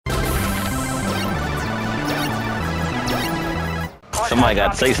Somebody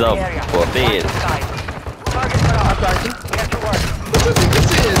got to say something for a fed. I got you. What you think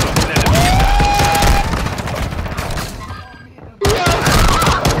this is?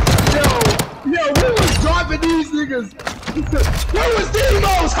 Yo, who was dropping these niggas? Where was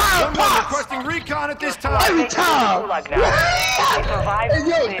Demo's high pops? Requesting recon at this time. Every time. Hey,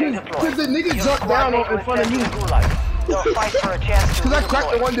 yo, cause the nigga jumped down in front of me. Cause I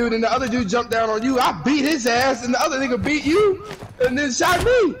cracked the one dude and the other dude jumped down on you. I beat his ass and the other nigga beat you and then shot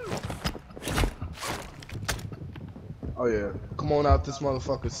me. Oh yeah, come on out this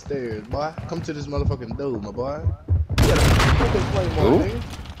motherfucking stairs, boy. Come to this motherfucking door, my boy. You gotta fucking play more, nigga.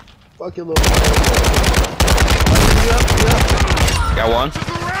 Fuck your little. Got one.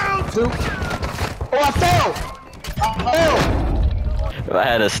 Two. Oh, I fell. If I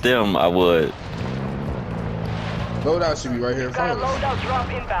had a stem, I would. Loadout should be right here in front of us. Loadout drop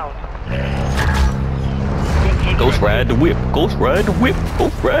inbound. Ghost ride the whip. Ghost ride the whip.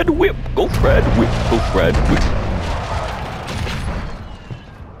 Ghost ride the whip. Ghost ride the whip. Ghost ride the whip.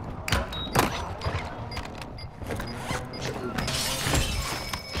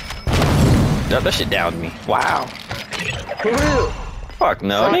 That shit downed me. Wow. For real. Fuck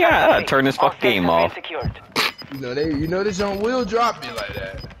no. Nigga, I gotta turn this fucking game off. You know this on will drop me like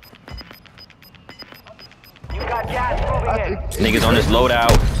that. You got gas moving in. Niggas on this loadout.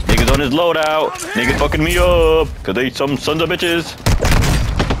 Niggas on this loadout. Niggas fucking me up. Cause they some sons of bitches.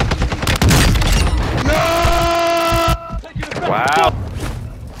 No! Wow.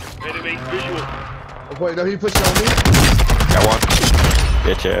 Enemy visual. Oh, wait, no, he pushing on me. Got one.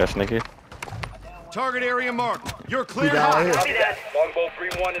 Bitch ass nigga. Target area marked. You're He clear. down here. Longbow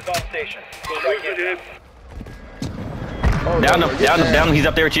 3-1 is on station. Strike in. Oh, Down no, him. get Down him. He's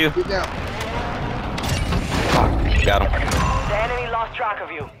up there with you. Get down. Fuck. Got him. The enemy lost track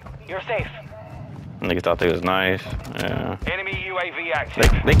of you. You're safe. Niggas thought they was nice. Yeah. Enemy UAV active.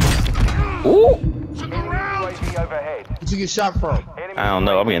 Ooh. UAV overhead. Where'd you get shot from? I don't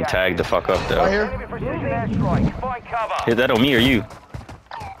know. I'm getting tagged the fuck up Right though. here? Enemy precision airstrike. Find cover. Hit that on me or you?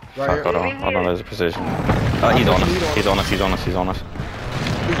 Right Fuck, here. hold on. Hold on, there's a position. Oh, he's on us. He's on us. He's on us. He's on us.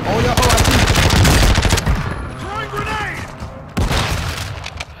 He's on your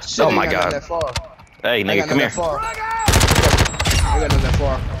Shit, Oh ain't my got God. nothing that far. Hey, Ain't nigga, got come nothing here. that far. I got nothing that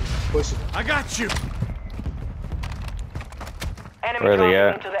far. Push it. I got you. Enemy Where are they dropping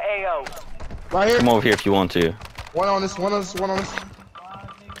at? into the AO. Right here. Come over here if you want to. One on this, one on this, one on this.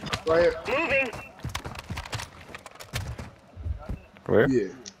 Right here. Moving. Where? Yeah.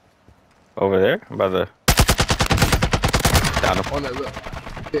 Over there? By the... Down him. On that look.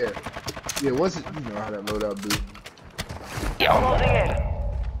 Yeah. Yeah, what's it? You know how that loadout do. Yo. Closing in.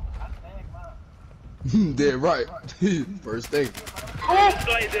 Dead right. First thing.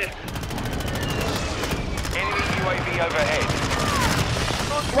 Enemy UAV overhead.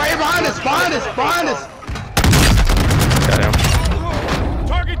 Right here behind us, behind us, behind us. Got him.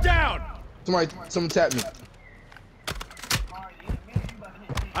 Target down. Someone tapped me.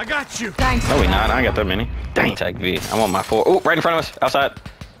 I got you. No, we not. I ain't got that many. Dang, tag V. I'm on my 4. Oh, right in front of us. Outside.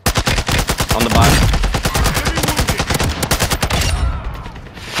 On the bottom.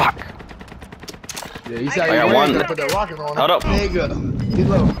 Fuck. Yeah, he's I got one. Put that rocket on him. Hold up. Nigga. He's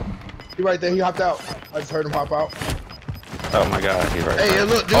low. He right there. He hopped out. I just heard him hop out. Oh my God, he's right Hey, there.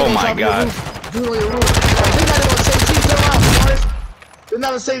 look. Dude Oh on my top of your God. roof. Dude on your roof. Oh, they not even on the same team. Turn around, Morris. They're not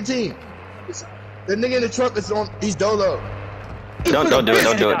on the same team. The nigga in the truck is on. He's dolo. Don't do it.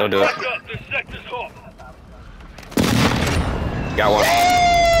 Don't do it. Don't do it. Got one.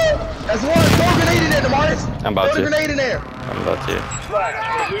 That's one. Throw a grenade in there, Morris. I'm about Throw to. the grenade in there. I'm about to.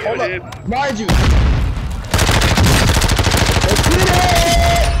 Hold up. Mind you. Let's get it.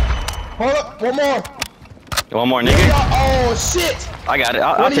 Hold up. One more. One more, One of nigga. y'all- Oh, shit. I got it.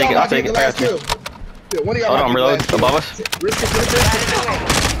 I'll take it. I'll take it. Pass me. Yeah, one of y'all Hold on, might get reload. last kill. Above us. Risk it, risk it.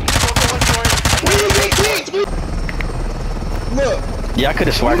 Where you get kicked? Look, Yeah, I could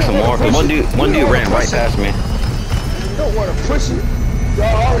have swagged some more. Cause one dude ran right past me. you don't want to push it.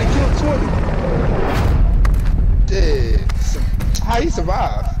 Y'all already killed 20. Dude, how you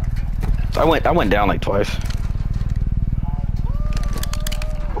survive? I went down like twice.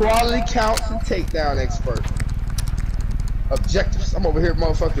 Quality counts and takedown expert. Objectives. I'm over here,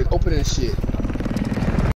 motherfucking opening shit.